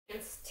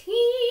Team.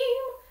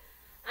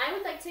 I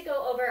would like to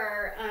go over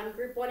our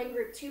group 1 and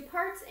group 2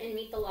 parts and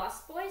meet the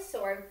Lost Boys.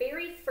 So our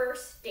very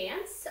first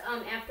dance,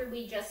 after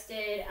we just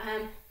did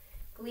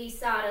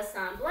glissade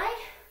ensemble,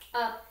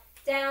 up,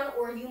 down,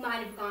 or you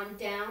might have gone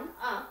down,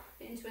 up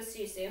into a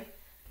susu.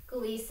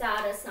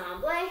 Glissade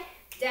ensemble,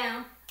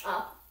 down,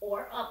 up,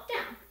 or up,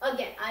 down.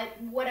 Again,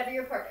 whatever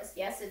your part is.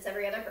 Yes, it's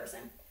every other person.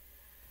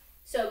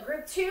 So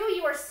group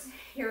 2,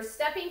 you're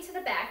stepping to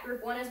the back.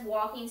 Group 1 is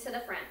walking to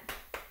the front.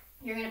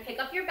 You're going to pick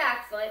up your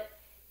back foot.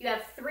 You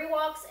have 3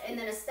 walks and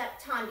then a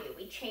step tendu.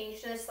 We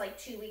changed this like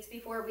 2 weeks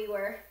before we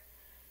were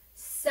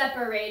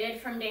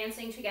separated from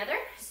dancing together.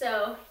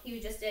 So you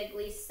just did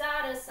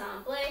glissade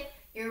ensemble.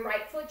 Your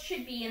right foot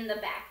should be in the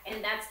back,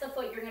 and that's the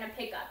foot you're going to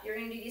pick up. You're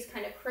going to do these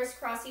kind of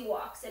crisscrossy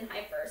walks in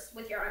high first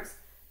with your arms.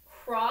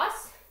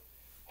 Cross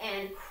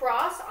and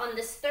cross. On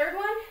this third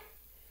one,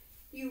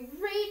 you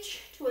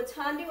reach to a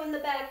tendu in the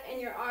back, and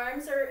your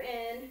arms are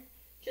in,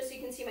 just so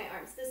you can see my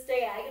arms, this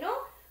diagonal.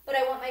 But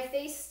I want my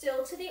face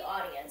still to the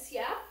audience,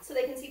 yeah? So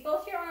they can see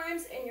both your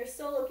arms and you're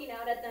still looking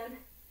out at them.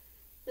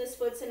 This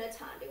foot's in a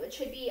tendu. It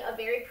should be a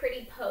very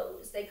pretty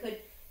pose. They could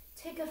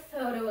take a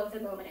photo of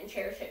the moment and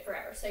cherish it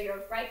forever. So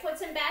your right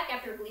foot's in back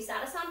after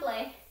glissade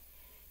ensemble.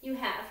 You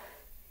have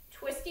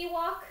twisty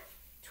walk,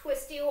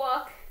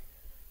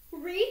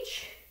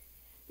 reach.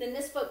 Then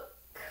this foot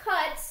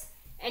cuts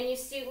and you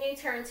student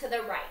turn to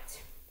the right.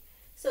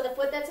 So the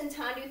foot that's in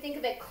tendu, think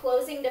of it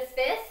closing to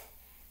fifth.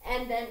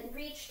 And then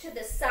reach to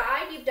the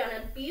side. You've done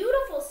a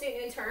beautiful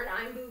student turn.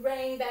 I'm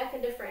bourraying back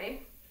into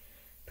frame.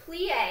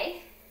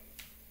 Plie.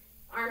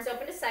 Arms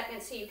open to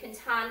second so you can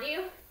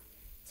tendu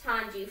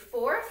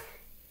fourth,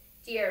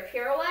 do your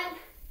pirouette,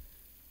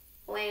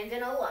 land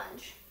in a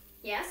lunge.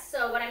 Yes,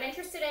 so what I'm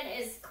interested in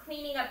is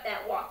cleaning up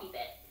that walky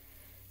bit.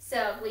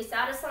 So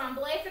glissade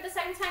ensemble for the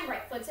second time,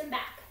 right foot's in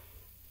back.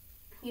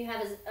 You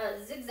have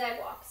a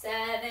zigzag walk.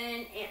 7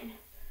 and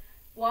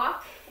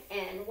walk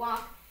and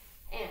walk.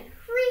 And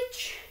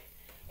reach,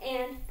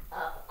 and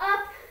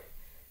up,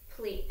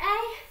 plie,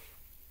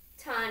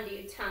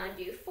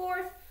 tendu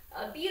fourth,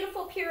 a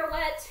beautiful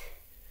pirouette,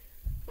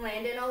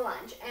 land in a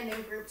lunge, and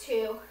then group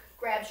 2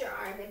 grabs your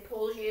arm and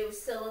pulls you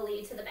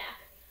sillily to the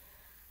back.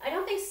 I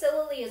don't think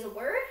sillily is a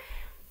word,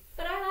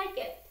 but I like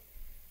it.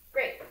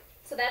 Great,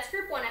 so that's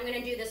group 1. I'm going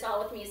to do this all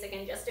with music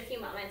in just a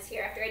few moments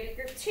here after I do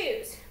group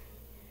 2s.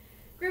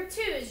 Group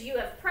 2s, you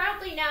have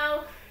proudly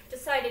now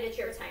decided it's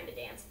your time to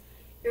dance.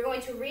 You're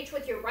going to reach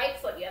with your right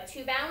foot. You have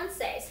 2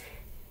 balances.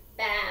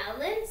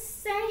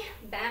 Balance,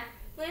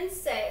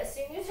 balance,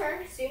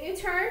 assume you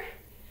turn.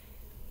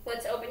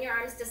 Let's open your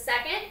arms to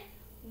second.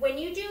 When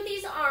you do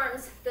these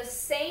arms, the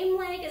same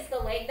leg as the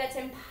leg that's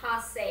in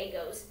passe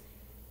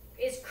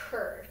is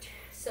curved.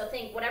 So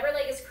think whatever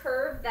leg is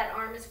curved, that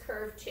arm is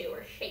curved too,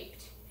 or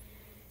shaped.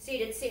 So you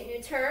did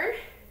student turn,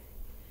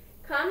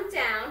 come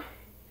down,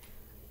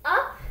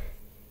 up,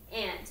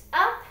 and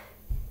up,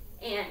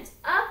 and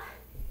up.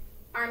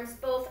 Arms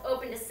both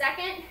open to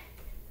second,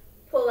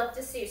 pull up to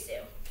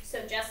susu.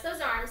 So just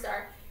those arms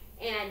are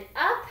and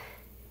up,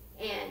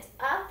 and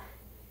up,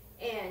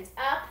 and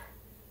up,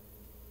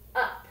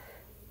 up.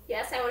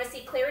 Yes, I want to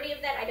see clarity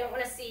of that. I don't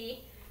want to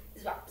see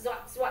zwap,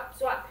 zwap, zwap,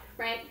 zwap,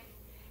 right?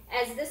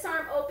 As this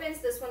arm opens,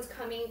 this one's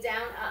coming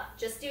down, up.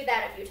 Just do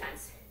that a few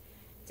times.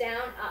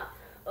 Down, up,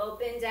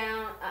 open,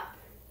 down, up.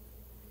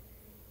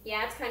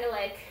 Yeah, it's kind of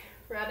like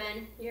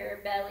rubbing your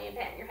belly and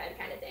patting your head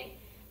kind of thing.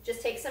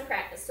 Just take some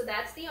practice. So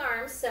that's the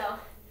arms. So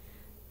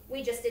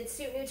we just did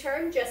student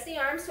turn, just the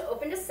arms to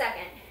open to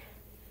second.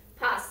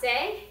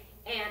 Passe,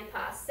 and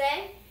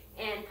passe,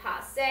 and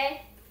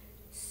passe,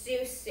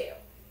 susu.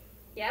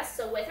 Yes,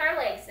 so with our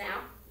legs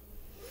now,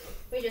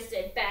 we just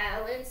did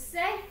balance,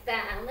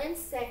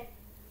 balance,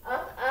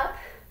 up,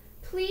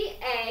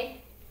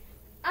 plie,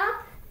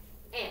 up,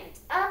 and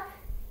up,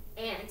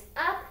 and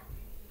up,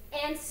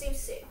 and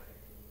susu.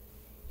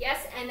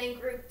 Yes, and then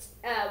group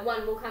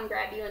 1 will come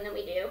grab you, and then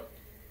we do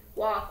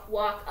walk,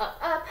 walk,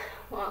 up,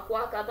 walk,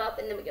 walk, up,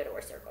 and then we go to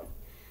our circle.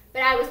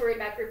 But I was worried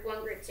about group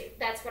 1, group 2.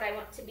 That's what I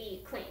want to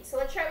be clean. So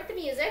let's try with the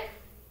music.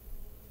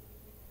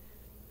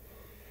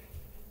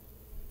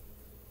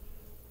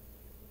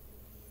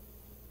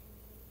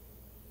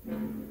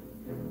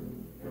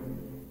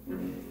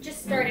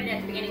 Just started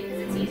at the beginning because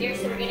it's easier.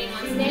 So we're getting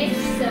on stage.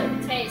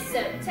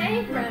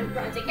 Saute, run,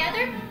 run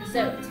together.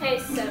 Saute,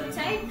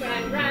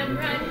 run, run,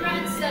 run,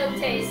 run.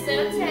 Saute.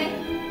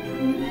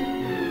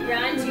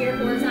 Run to your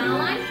horizontal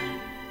line.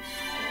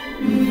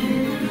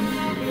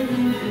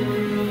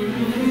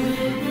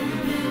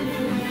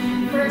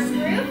 First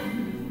group.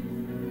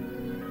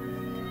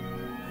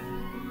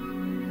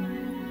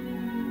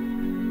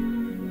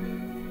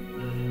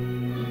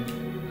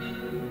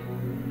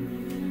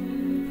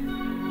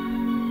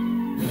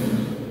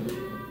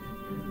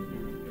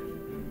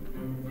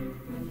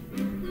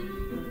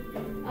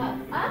 Up.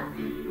 Arm.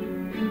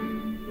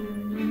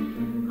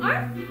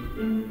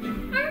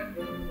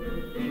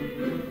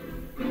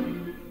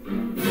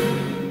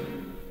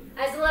 I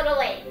was a little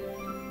late.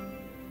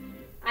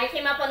 I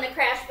came up on the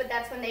crash, but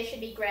that's when they should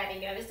be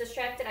grabbing you. I was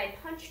distracted. I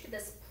punched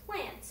this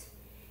plant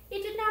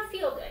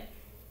feel good.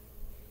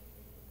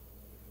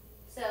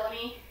 So let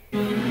me,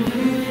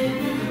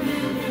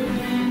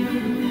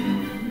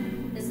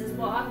 this is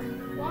walk,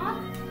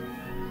 walk,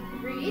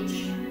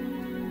 reach,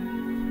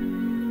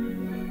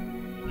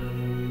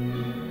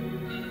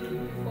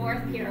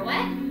 4th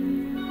pirouette,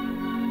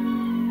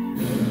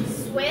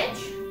 switch,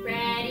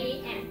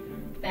 ready,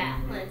 and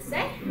balance,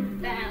 up,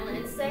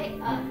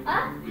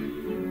 up,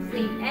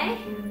 plie,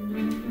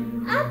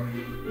 up,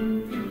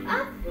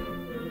 up.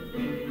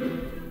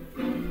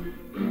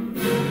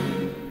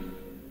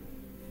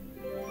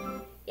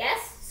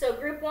 Yes, so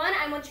group 1,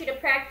 I want you to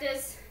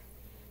practice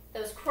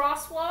those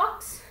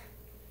crosswalks.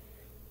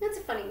 That's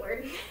a funny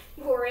word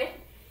for it.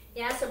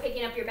 Yeah, so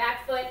picking up your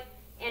back foot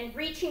and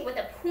reaching with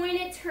a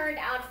pointed, turned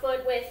out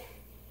foot with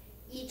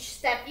each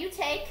step you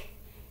take,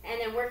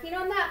 and then working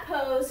on that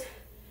pose,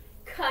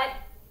 cut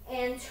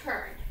and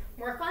turn.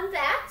 Work on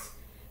that.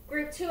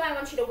 Group 2, I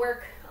want you to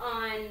work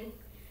on,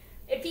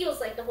 it feels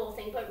like the whole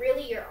thing, but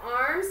really your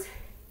arms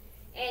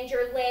and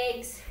your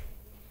legs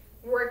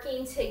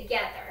working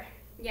together,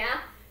 yeah?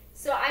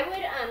 So I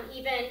would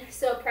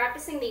so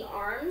practicing the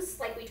arms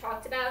like we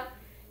talked about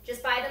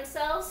just by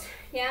themselves,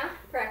 yeah?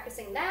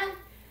 Practicing that.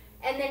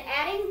 And then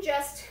adding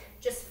just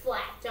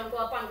flat, don't go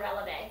up on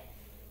releve.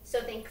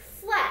 So think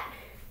flat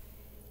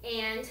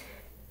and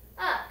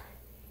up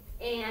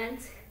and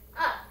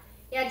up.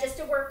 Yeah, just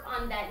to work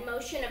on that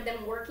motion of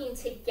them working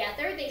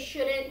together. They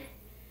shouldn't,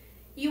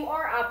 you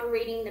are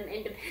operating them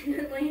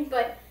independently,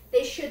 but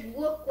they should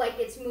look like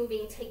it's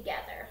moving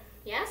together.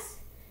 Yes?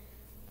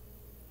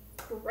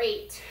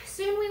 Great.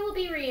 Soon we will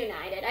be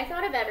reunited. I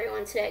thought of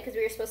everyone today because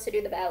we were supposed to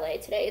do the ballet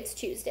today. It's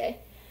Tuesday.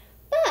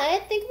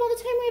 But think of all the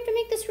time we have to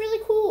make this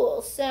really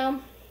cool. So,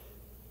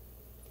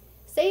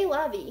 say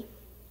lovey.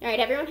 All right,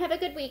 everyone have a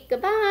good week.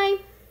 Goodbye.